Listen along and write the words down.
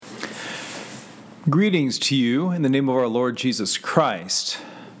Greetings to you in the name of our Lord Jesus Christ.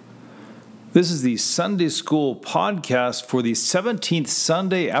 This is the Sunday School podcast for the 17th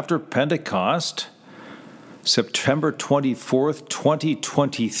Sunday after Pentecost, September 24th,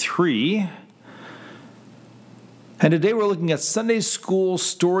 2023. And today we're looking at Sunday School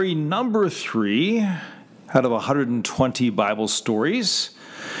story number 3 out of 120 Bible stories.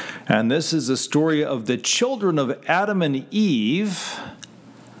 And this is the story of the children of Adam and Eve,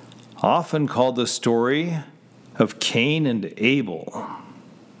 often called the story of Cain and Abel.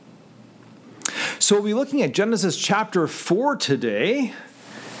 So we'll be looking at Genesis chapter 4 today,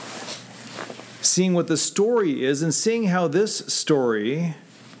 seeing what the story is and seeing how this story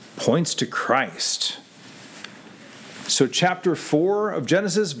points to Christ. So chapter 4 of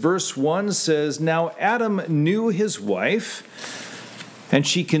Genesis, verse 1 says, "Now Adam knew his wife, and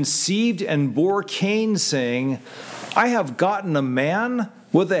she conceived and bore Cain, saying, 'I have gotten a man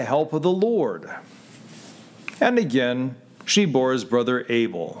with the help of the Lord.' And again, she bore his brother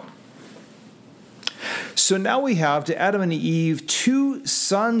Abel." So now we have to Adam and Eve, 2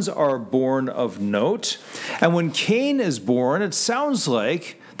 sons are born of note. And when Cain is born, it sounds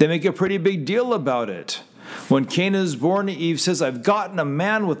like they make a pretty big deal about it. When Cain is born, Eve says, "I've gotten a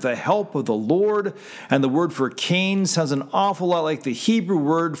man with the help of the Lord." And the word for Cain sounds an awful lot like the Hebrew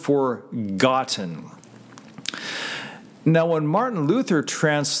word for gotten. Now, when Martin Luther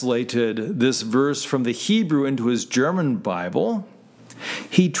translated this verse from the Hebrew into his German Bible,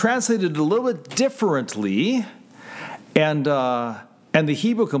 he translated it a little bit differently, and the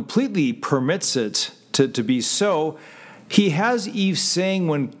Hebrew completely permits it to be so. He has Eve saying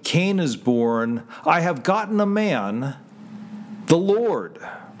when Cain is born, "I have gotten a man, the Lord."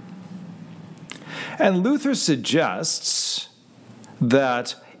 And Luther suggests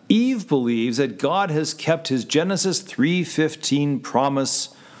that Eve believes that God has kept his Genesis 3:15 promise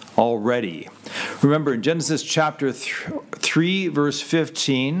already. Remember, in Genesis chapter 3, verse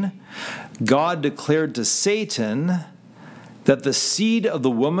 15, God declared to Satan that the seed of the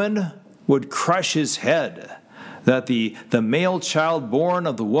woman would crush his head, that the male child born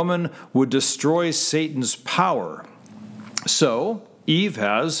of the woman would destroy Satan's power. So Eve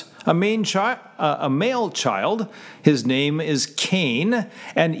has a male child. His name is Cain,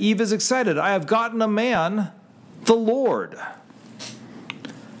 and Eve is excited. "I have gotten a man, the Lord."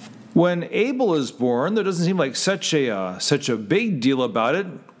 When Abel is born, there doesn't seem like such a big deal about it.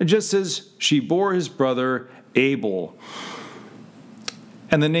 It just says she bore his brother Abel.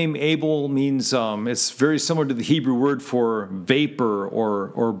 And the name Abel means, it's very similar to the Hebrew word for vapor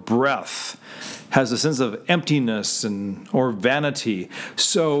or breath. Has a sense of emptiness or vanity.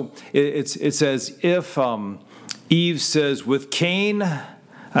 So it's as if Eve says, "With Cain,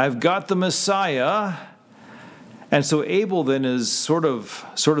 I've got the Messiah." And so Abel then is sort of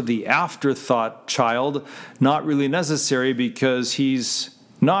the afterthought child, not really necessary because he's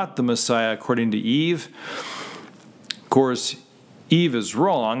not the Messiah according to Eve. Of course, Eve is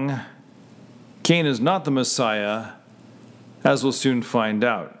wrong. Cain is not the Messiah, as we'll soon find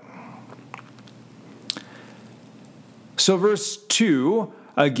out. So verse 2,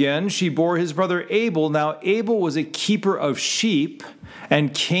 again, she bore his brother Abel. Now Abel was a keeper of sheep,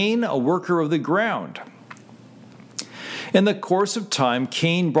 and Cain a worker of the ground. In the course of time,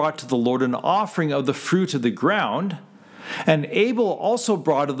 Cain brought to the Lord an offering of the fruit of the ground, and Abel also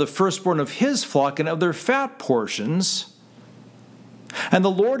brought of the firstborn of his flock and of their fat portions. And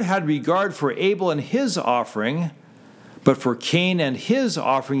the Lord had regard for Abel and his offering, but for Cain and his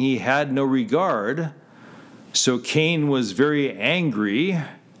offering he had no regard. So Cain was very angry,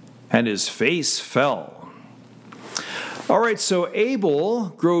 and his face fell. All right, so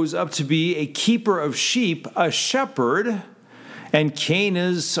Abel grows up to be a keeper of sheep, a shepherd, and Cain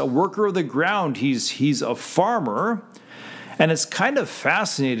is a worker of the ground. He's a farmer. And it's kind of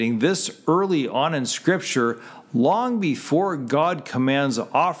fascinating this early on in Scripture, long before God commands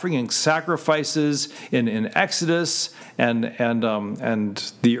offering and sacrifices in Exodus and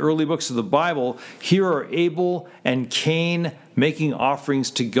the early books of the Bible, here are Abel and Cain making offerings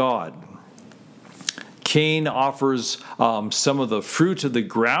to God. Cain offers some of the fruit of the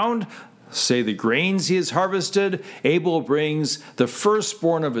ground, say the grains he has harvested. Abel brings the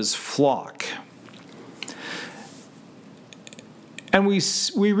firstborn of his flock. And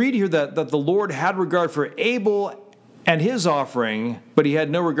we read here that the Lord had regard for Abel and his offering, but he had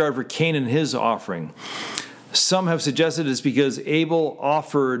no regard for Cain and his offering. Some have suggested it's because Abel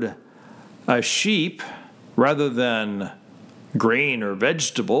offered a sheep rather than grain or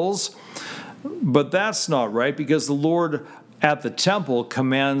vegetables. But that's not right, because the Lord at the temple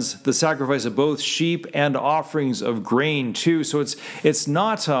commands the sacrifice of both sheep and offerings of grain too. So it's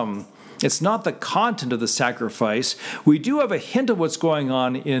not It's not the content of the sacrifice. We do have a hint of what's going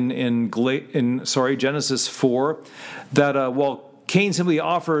on in Genesis 4, that while Cain simply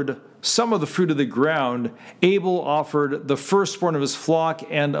offered some of the fruit of the ground, Abel offered the firstborn of his flock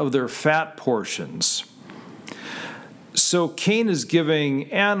and of their fat portions. So Cain is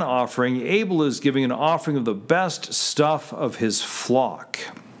giving an offering, Abel is giving an offering of the best stuff of his flock.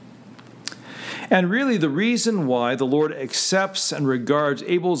 And really the reason why the Lord accepts and regards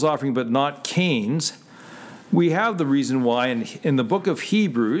Abel's offering but not Cain's, we have the reason why in the book of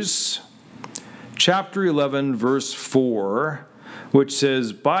Hebrews, chapter 11, verse 4, which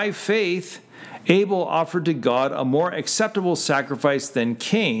says, "By faith Abel offered to God a more acceptable sacrifice than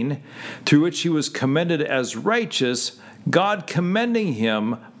Cain, through which he was commended as righteous, God commending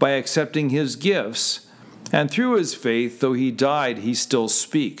him by accepting his gifts. And through his faith, though he died, he still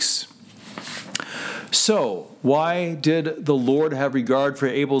speaks." So, why did the Lord have regard for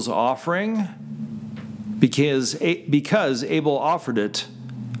Abel's offering? Because Abel offered it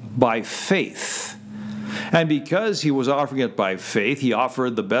by faith. And because he was offering it by faith, he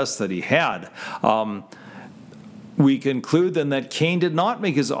offered the best that he had. We conclude then that Cain did not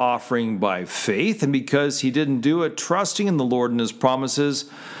make his offering by faith, and because he didn't do it trusting in the Lord and his promises,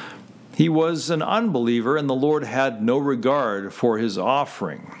 he was an unbeliever, and the Lord had no regard for his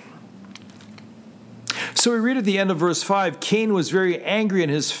offering. So we read at the end of verse 5, Cain was very angry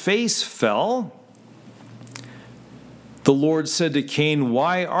and his face fell. The Lord said to Cain,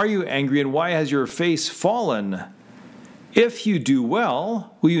 "Why are you angry and why has your face fallen? If you do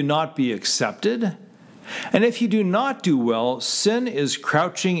well, will you not be accepted? And if you do not do well, sin is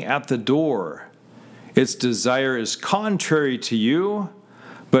crouching at the door. Its desire is contrary to you,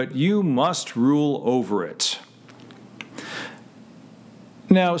 but you must rule over it."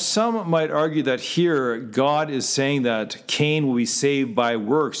 Now, some might argue that here God is saying that Cain will be saved by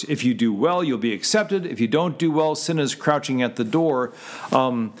works. If you do well, you'll be accepted. If you don't do well, sin is crouching at the door.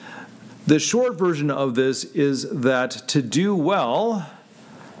 The short version of this is that to do well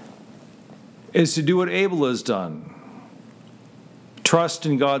is to do what Abel has done. Trust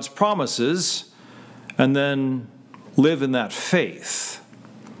in God's promises and then live in that faith.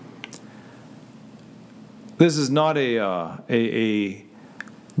 This is not a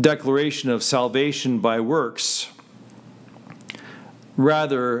declaration of salvation by works.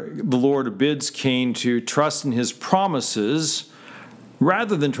 Rather, the Lord bids Cain to trust in his promises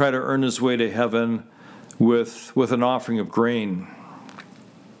rather than try to earn his way to heaven with an offering of grain.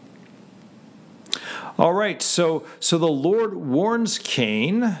 All right, so the Lord warns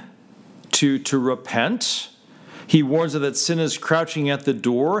Cain to repent. He warns that sin is crouching at the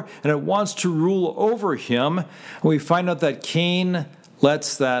door and it wants to rule over him. And we find out that Cain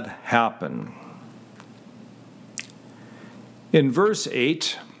lets that happen. In verse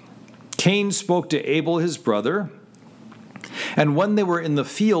 8, Cain spoke to Abel his brother, and when they were in the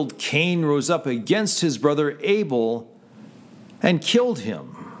field, Cain rose up against his brother Abel and killed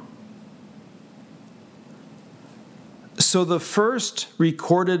him. So the first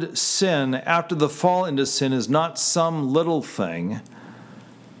recorded sin after the fall into sin is not some little thing.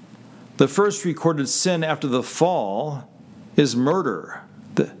 The first recorded sin after the fall is murder,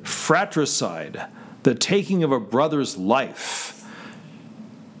 the fratricide, the taking of a brother's life.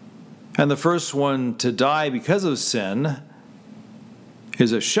 And the first one to die because of sin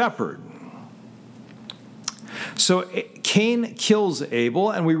is a shepherd. So Cain kills Abel,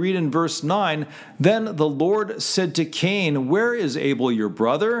 and we read in verse 9, "Then the Lord said to Cain, 'Where is Abel your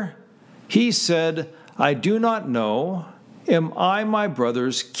brother?' He said, 'I do not know. Am I my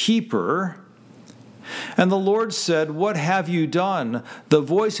brother's keeper?' And the Lord said, 'What have you done? The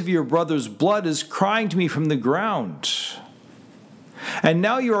voice of your brother's blood is crying to me from the ground. And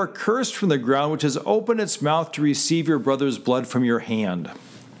now you are cursed from the ground, which has opened its mouth to receive your brother's blood from your hand.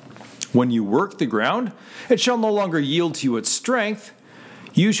 When you work the ground, it shall no longer yield to you its strength.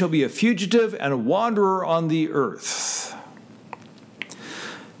 You shall be a fugitive and a wanderer on the earth.'"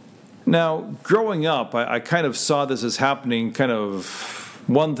 Now, growing up, I kind of saw this as happening kind of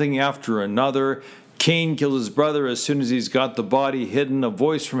one thing after another. Cain kills his brother. As soon as he's got the body hidden, a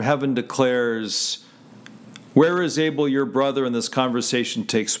voice from heaven declares, "Where is Abel your brother?" And this conversation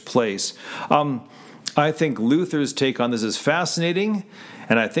takes place. I think Luther's take on this is fascinating,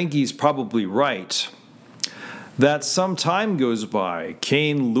 and I think he's probably right. That some time goes by,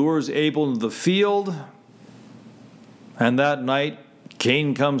 Cain lures Abel into the field, and that night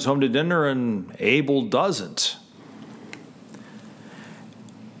Cain comes home to dinner and Abel doesn't.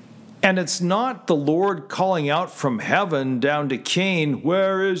 And it's not the Lord calling out from heaven down to Cain,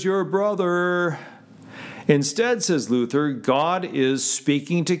 "Where is your brother?" Instead, says Luther, God is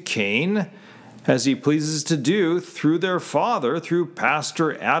speaking to Cain as he pleases to do through their father, through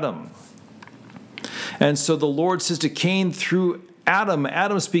Pastor Adam. And so the Lord says to Cain through Adam.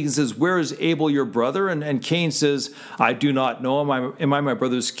 Adam speaks and says, "Where is Abel your brother?" And Cain says, "I do not know. Am I my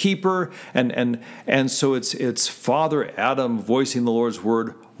brother's keeper?" And so it's Father Adam voicing the Lord's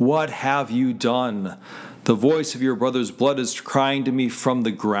word. "What have you done? The voice of your brother's blood is crying to me from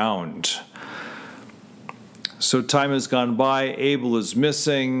the ground." So time has gone by. Abel is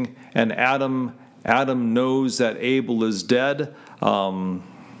missing, and Adam knows that Abel is dead.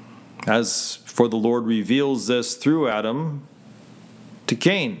 As for the Lord reveals this through Adam to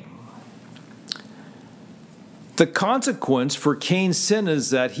Cain. The consequence for Cain's sin is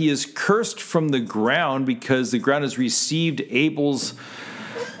that he is cursed from the ground because the ground has received Abel's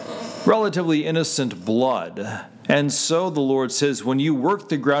relatively innocent blood. And so the Lord says, when you work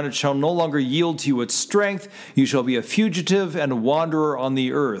the ground, it shall no longer yield to you its strength. You shall be a fugitive and a wanderer on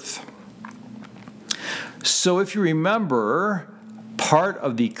the earth. So if you remember, part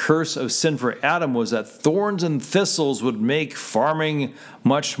of the curse of sin for Adam was that thorns and thistles would make farming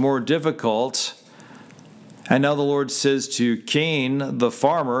much more difficult. And now the Lord says to Cain, the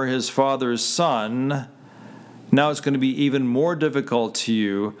farmer, his father's son, now it's going to be even more difficult to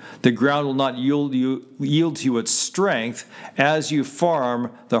you. The ground will not yield to you its strength. As you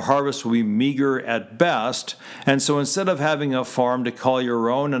farm, the harvest will be meager at best. And so instead of having a farm to call your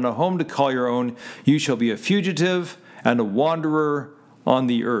own and a home to call your own, you shall be a fugitive and a wanderer on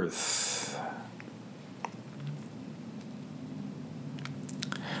the earth.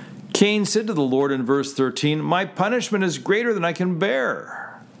 Cain said to the Lord in verse 13, "My punishment is greater than I can bear.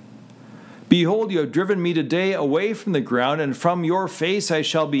 Behold, you have driven me today away from the ground, and from your face I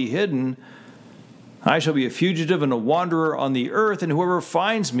shall be hidden. I shall be a fugitive and a wanderer on the earth, and whoever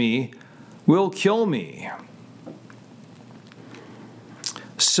finds me will kill me."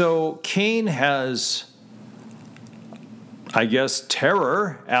 So Cain has, I guess,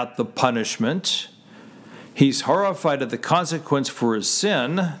 terror at the punishment. He's horrified at the consequence for his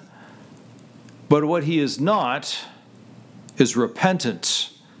sin. But what he is not is repentant.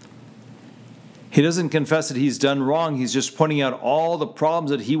 He doesn't confess that he's done wrong. He's just pointing out all the problems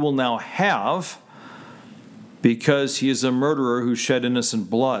that he will now have because he is a murderer who shed innocent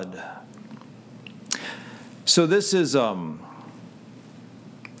blood. So this is among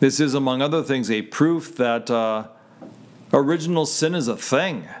other things, a proof that original sin is a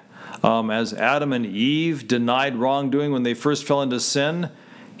thing. As Adam and Eve denied wrongdoing when they first fell into sin,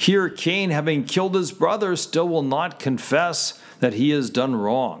 here Cain, having killed his brother, still will not confess that he has done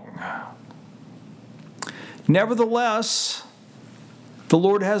wrong. Nevertheless, the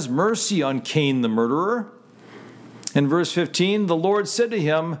Lord has mercy on Cain the murderer. In verse 15, the Lord said to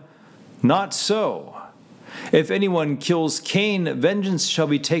him, "Not so. If anyone kills Cain, vengeance shall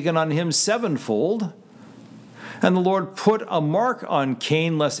be taken on him sevenfold." And the Lord put a mark on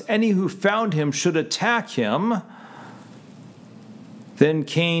Cain, lest any who found him should attack him. Then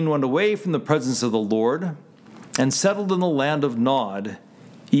Cain went away from the presence of the Lord and settled in the land of Nod,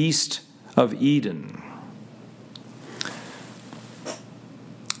 east of Eden.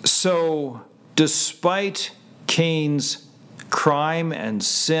 So, despite Cain's crime and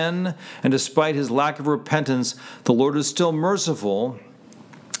sin, and despite his lack of repentance, the Lord is still merciful,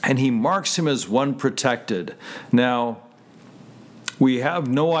 and he marks him as one protected. Now, we have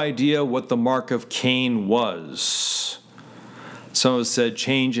no idea what the mark of Cain was. Some have said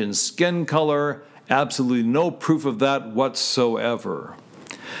change in skin color. Absolutely no proof of that whatsoever.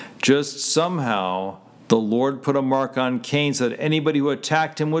 Just somehow the Lord put a mark on Cain so that anybody who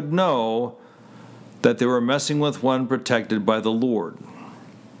attacked him would know that they were messing with one protected by the Lord.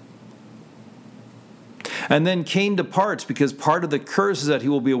 And then Cain departs because part of the curse is that he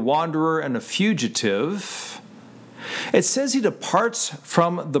will be a wanderer and a fugitive. It says he departs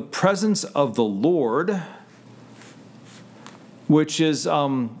from the presence of the Lord, which is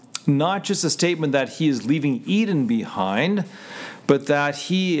not just a statement that he is leaving Eden behind, but that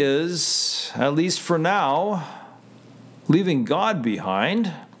he is, at least for now, leaving God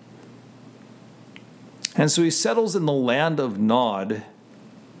behind. And so he settles in the land of Nod,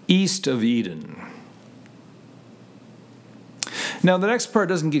 east of Eden. Now, the next part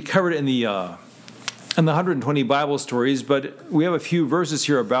doesn't get covered in the 120 Bible stories, but we have a few verses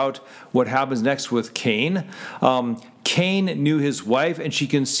here about what happens next with Cain. Cain knew his wife, and she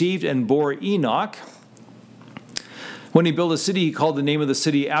conceived and bore Enoch. When he built a city, he called the name of the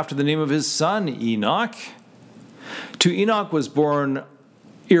city after the name of his son, Enoch. To Enoch was born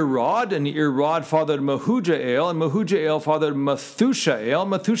Irad, and Irad fathered Mehujael, and Mehujael fathered Methushael.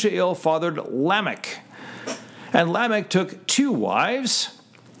 Methushael fathered Lamech. And Lamech took 2 wives.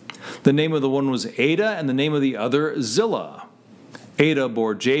 The name of the one was Ada, and the name of the other Zillah. Ada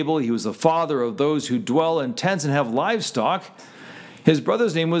bore Jabal. He was the father of those who dwell in tents and have livestock. His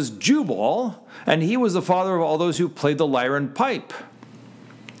brother's name was Jubal, and he was the father of all those who played the lyre and pipe.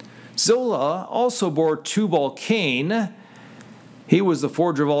 Zillah also bore Tubal-Cain. He was the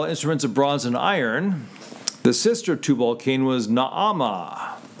forger of all instruments of bronze and iron. The sister of Tubal-Cain was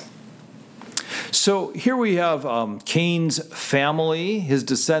Naamah. So here we have Cain's family, his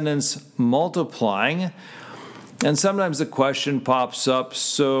descendants multiplying. And sometimes the question pops up,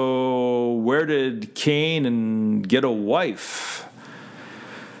 so where did Cain get a wife?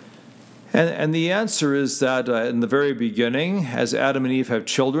 And the answer is that in the very beginning, as Adam and Eve have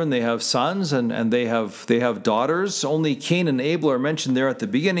children, they have sons and they have daughters. Only Cain and Abel are mentioned there at the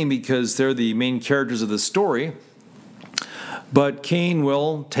beginning because they're the main characters of the story. But Cain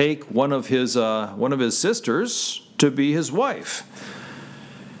will take one of his sisters to be his wife.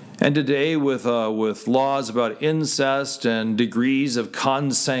 And today, with laws about incest and degrees of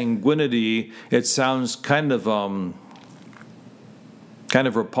consanguinity, it sounds kind of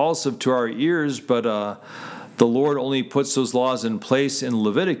repulsive to our ears, but the Lord only puts those laws in place in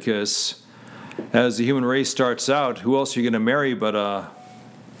Leviticus. As the human race starts out, who else are you going to marry but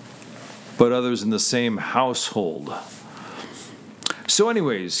others in the same household? So,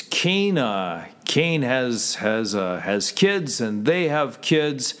 anyways, Cain has kids, and they have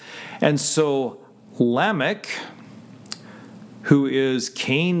kids, and so Lamech, who is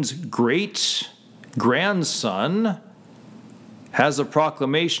Cain's great grandson, has a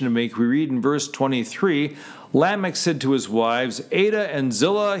proclamation to make. We read in verse 23, Lamech said to his wives, Ada and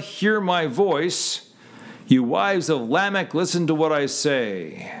Zillah, hear my voice. You wives of Lamech, listen to what I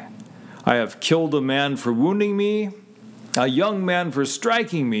say. I have killed a man for wounding me, a young man for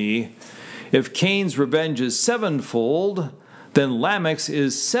striking me. If Cain's revenge is 7-fold, then Lamech's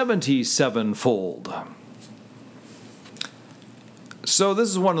is 77-fold. So this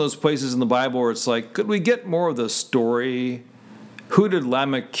is one of those places in the Bible where it's like, could we get more of the story? Who did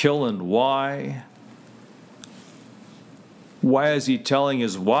Lamech kill and why? Why is he telling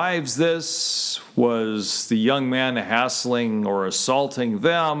his wives this? Was the young man hassling or assaulting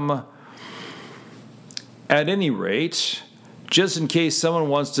them? At any rate, just in case someone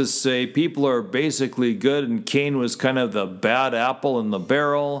wants to say people are basically good and Cain was kind of the bad apple in the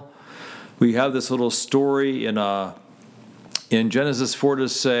barrel, we have this little story in Genesis 4 to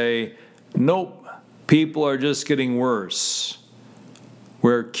say, nope, people are just getting worse.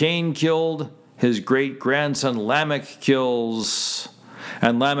 Where Cain killed, his great-grandson Lamech kills.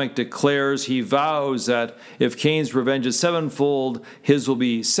 And Lamech declares, he vows that if Cain's revenge is 7-fold, his will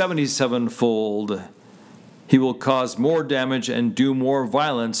be 77-fold. He will cause more damage and do more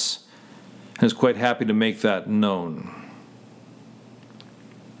violence, and is quite happy to make that known.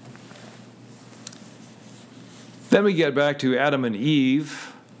 Then we get back to Adam and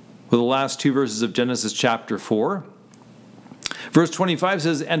Eve with the last 2 verses of Genesis chapter 4. Verse 25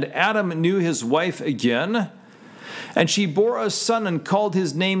 says, And Adam knew his wife again, and she bore a son and called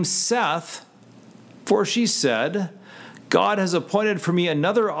his name Seth, for she said, God has appointed for me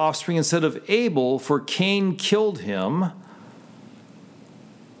another offspring instead of Abel, for Cain killed him.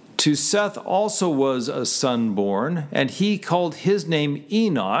 To Seth also was a son born, and he called his name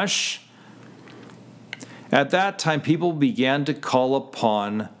Enosh. At that time, people began to call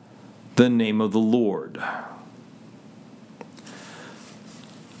upon the name of the Lord.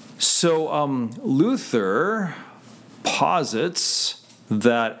 So Luther posits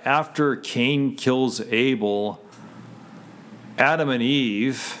that after Cain kills Abel, Adam and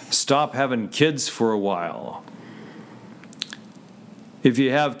Eve stop having kids for a while. If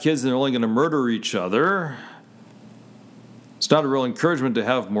you have kids and they're only going to murder each other, it's not a real encouragement to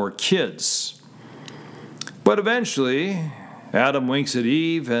have more kids. But eventually, Adam winks at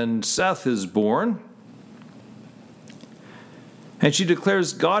Eve and Seth is born. And she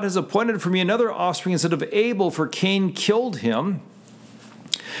declares, God has appointed for me another offspring instead of Abel, for Cain killed him.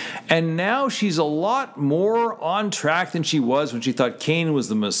 And now she's a lot more on track than she was when she thought Cain was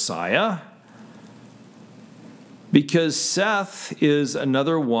the Messiah. Because Seth is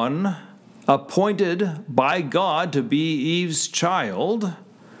another one appointed by God to be Eve's child.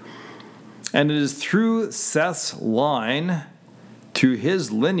 And it is through Seth's line, through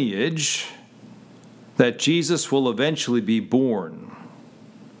his lineage, that Jesus will eventually be born.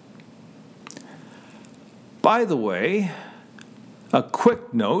 By the way, a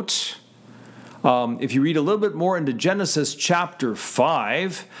quick note, if you read a little bit more into Genesis chapter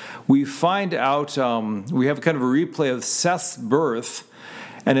 5, we find out, we have kind of a replay of Seth's birth,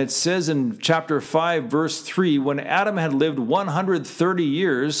 And it says in chapter 5, verse 3, when Adam had lived 130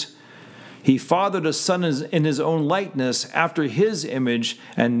 years, he fathered a son in his own likeness after his image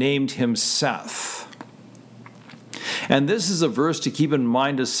and named him Seth. And this is a verse to keep in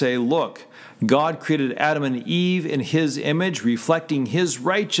mind to say, look, God created Adam and Eve in his image, reflecting his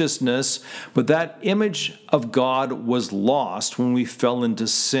righteousness, but that image of God was lost when we fell into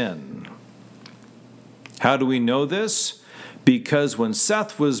sin. How do we know this? Because when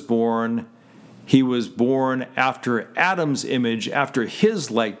Seth was born, he was born after Adam's image, after his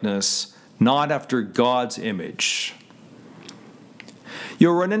likeness, not after God's image.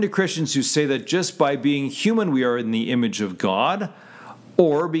 You'll run into Christians who say that just by being human we are in the image of God,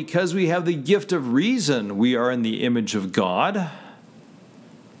 or because we have the gift of reason we are in the image of God.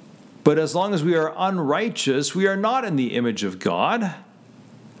 But as long as we are unrighteous, we are not in the image of God.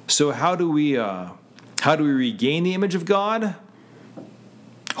 So how do we regain the image of God?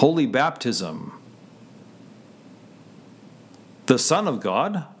 Holy baptism. The Son of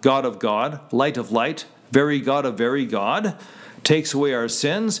God, God of God, light of light, very God of very God, takes away our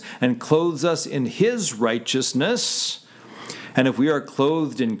sins and clothes us in his righteousness. And if we are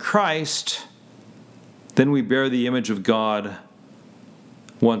clothed in Christ, then we bear the image of God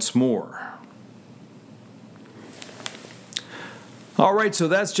once more. All right, so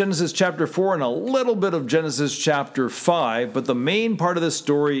that's Genesis chapter 4 and a little bit of Genesis chapter 5, but the main part of the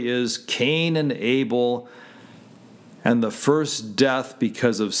story is Cain and Abel and the first death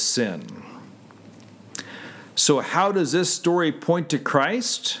because of sin. So how does this story point to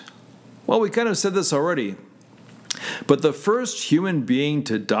Christ? Well, we kind of said this already. But the first human being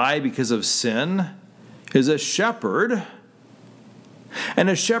to die because of sin is a shepherd, and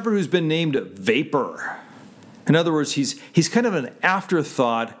a shepherd who's been named Vapor. In other words, he's kind of an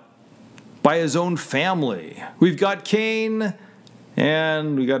afterthought by his own family. We've got Cain,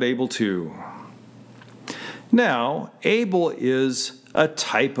 and we got Abel too. Now, Abel is a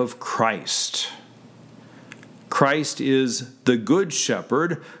type of Christ. Christ is the good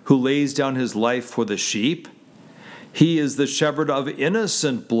shepherd who lays down his life for the sheep. He is the shepherd of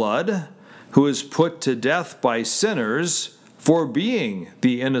innocent blood who is put to death by sinners for being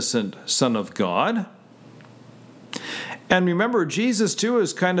the innocent Son of God. And remember, Jesus too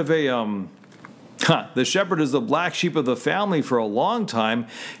is kind of the shepherd is the black sheep of the family for a long time.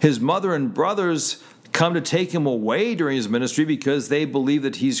 His mother and brothers come to take him away during his ministry because they believe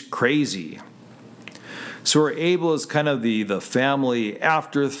that he's crazy. So Abel is kind of the family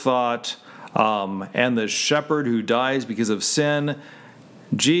afterthought, and the shepherd who dies because of sin.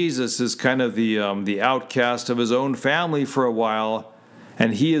 Jesus is kind of the outcast of his own family for a while,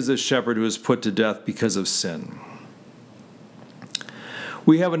 and he is a shepherd who is put to death because of sin.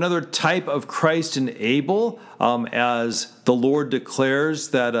 We have another type of Christ in Abel, as the Lord declares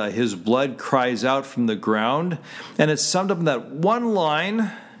that his blood cries out from the ground, and it's summed up in that one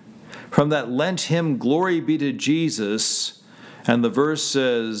line from that "Lent hymn, Glory be to Jesus," and the verse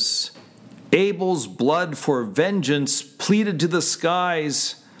says, Abel's blood for vengeance pleaded to the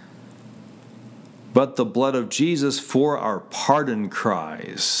skies, but the blood of Jesus for our pardon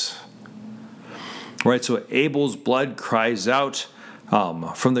cries. Right, so Abel's blood cries out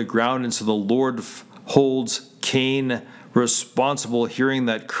from the ground, and so the Lord holds Cain responsible, hearing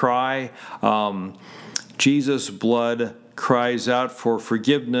that cry. Jesus' blood cries out for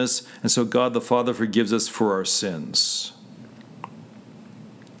forgiveness, and so God the Father forgives us for our sins.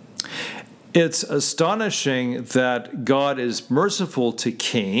 It's astonishing that God is merciful to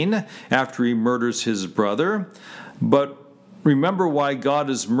Cain after he murders his brother, but remember why God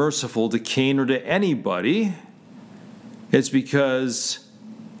is merciful to Cain or to anybody. It's because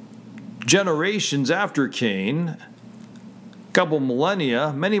generations after Cain,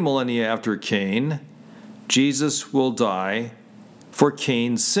 many millennia after Cain, Jesus will die for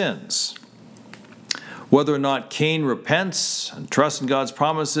Cain's sins. Whether or not Cain repents and trusts in God's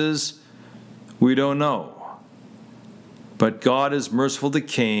promises, we don't know. But God is merciful to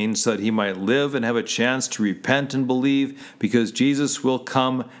Cain so that he might live and have a chance to repent and believe, because Jesus will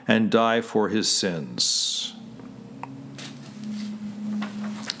come and die for his sins.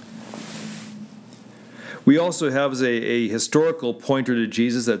 We also have as a historical pointer to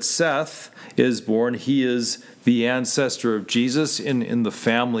Jesus that Seth is born. He is the ancestor of Jesus in the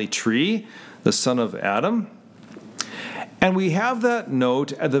family tree, the son of Adam. And we have that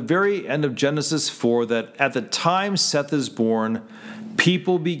note at the very end of Genesis 4 that at the time Seth is born,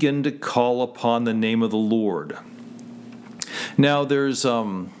 people begin to call upon the name of the Lord. Now there's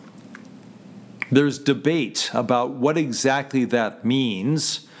debate about what exactly that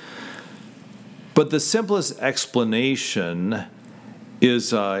means, but the simplest explanation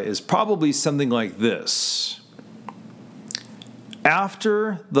is probably something like this.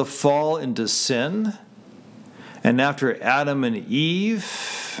 After the fall into sin, and after Adam and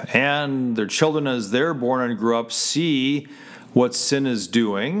Eve and their children as they're born and grow up see what sin is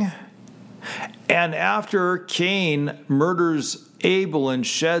doing, and after Cain murders Abel and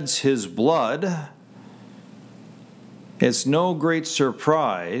sheds his blood, it's no great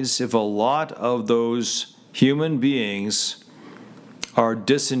surprise if a lot of those human beings are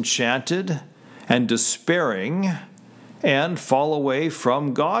disenchanted and despairing and fall away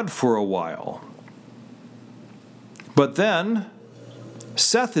from God for a while. But then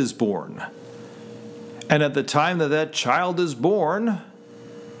Seth is born. And at the time that child is born,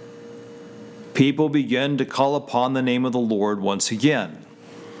 people begin to call upon the name of the Lord once again.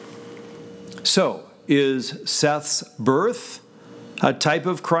 So, is Seth's birth a type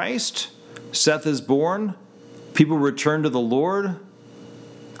of Christ? Seth is born, people return to the Lord,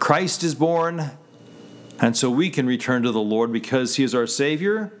 Christ is born, and so we can return to the Lord because he is our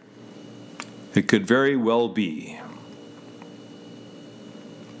Savior? It could very well be.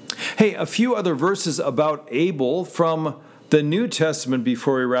 Hey, a few other verses about Abel from the New Testament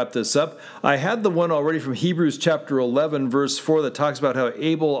before we wrap this up. I had the one already from Hebrews chapter 11, verse 4, that talks about how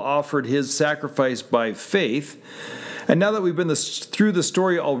Abel offered his sacrifice by faith. And now that we've been through the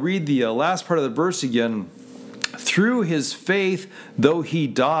story, I'll read the last part of the verse again. Through his faith, though he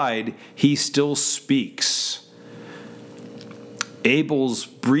died, he still speaks. Abel's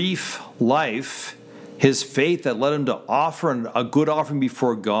brief life, his faith that led him to offer a good offering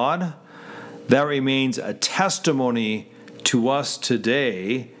before God, that remains a testimony to us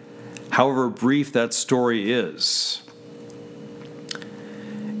today, however brief that story is.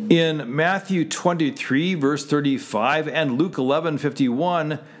 In Matthew 23, verse 35, and Luke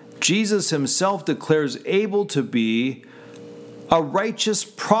 11:51, Jesus himself declares Abel to be a righteous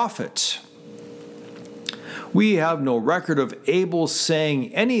prophet. We have no record of Abel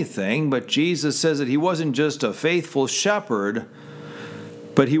saying anything, but Jesus says that he wasn't just a faithful shepherd,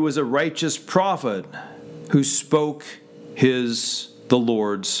 but he was a righteous prophet who spoke the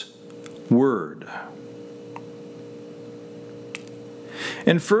Lord's word.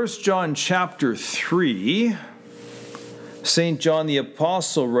 In 1 John chapter 3, St. John the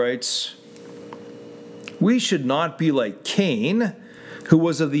Apostle writes, "We should not be like Cain, who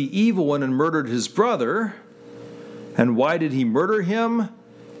was of the evil one and murdered his brother. And why did he murder him?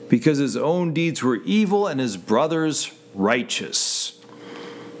 Because his own deeds were evil and his brother's righteous."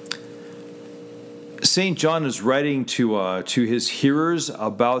 St. John is writing to his hearers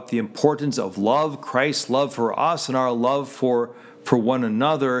about the importance of love, Christ's love for us and our love for one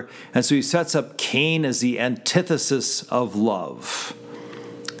another. And so he sets up Cain as the antithesis of love.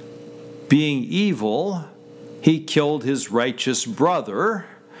 Being evil, he killed his righteous brother,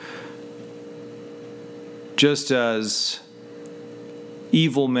 just as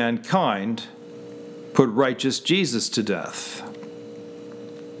evil mankind put righteous Jesus to death.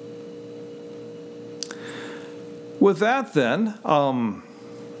 With that then,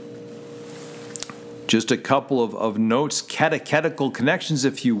 just a couple of notes, catechetical connections,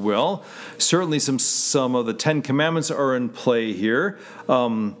 if you will. Certainly some of the Ten Commandments are in play here.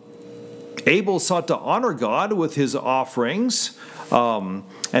 Abel sought to honor God with his offerings,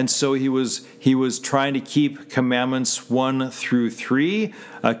 and so he was trying to keep commandments 1 through 3.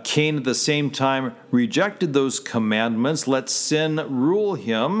 Cain at the same time rejected those commandments, let sin rule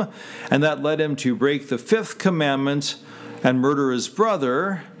him, and that led him to break the 5th commandment and murder his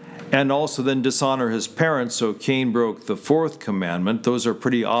brother, and also then dishonor his parents. So Cain broke the 4th commandment. Those are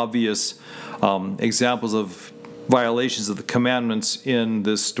pretty obvious examples of violations of the commandments in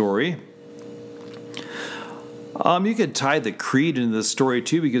this story. You could tie the creed into this story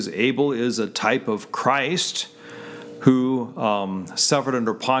too, because Abel is a type of Christ who suffered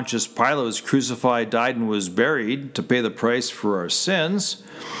under Pontius Pilate, was crucified, died, and was buried to pay the price for our sins.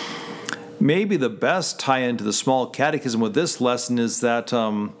 Maybe the best tie-in to the small catechism with this lesson is that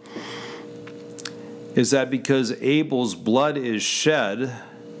because Abel's blood is shed,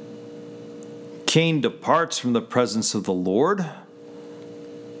 Cain departs from the presence of the Lord.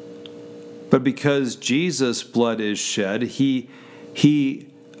 But because Jesus' blood is shed, he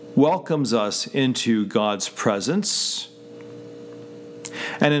welcomes us into God's presence.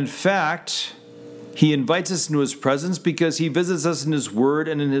 And in fact, he invites us into his presence because he visits us in his word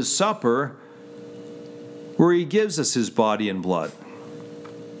and in his supper, where he gives us his body and blood.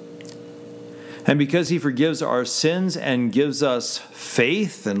 And because he forgives our sins and gives us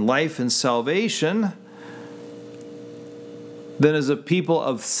faith and life and salvation, then as a people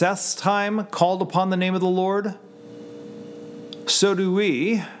of Seth's time called upon the name of the Lord, so do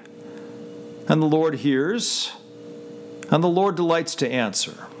we, and the Lord hears, and the Lord delights to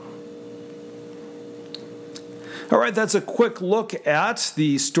answer. All right, that's a quick look at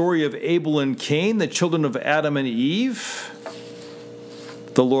the story of Abel and Cain, the children of Adam and Eve.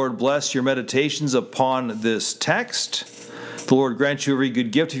 The Lord bless your meditations upon this text. The Lord grant you every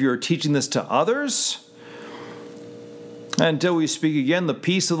good gift if you are teaching this to others. Until we speak again, the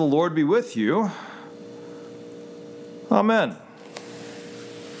peace of the Lord be with you. Amen.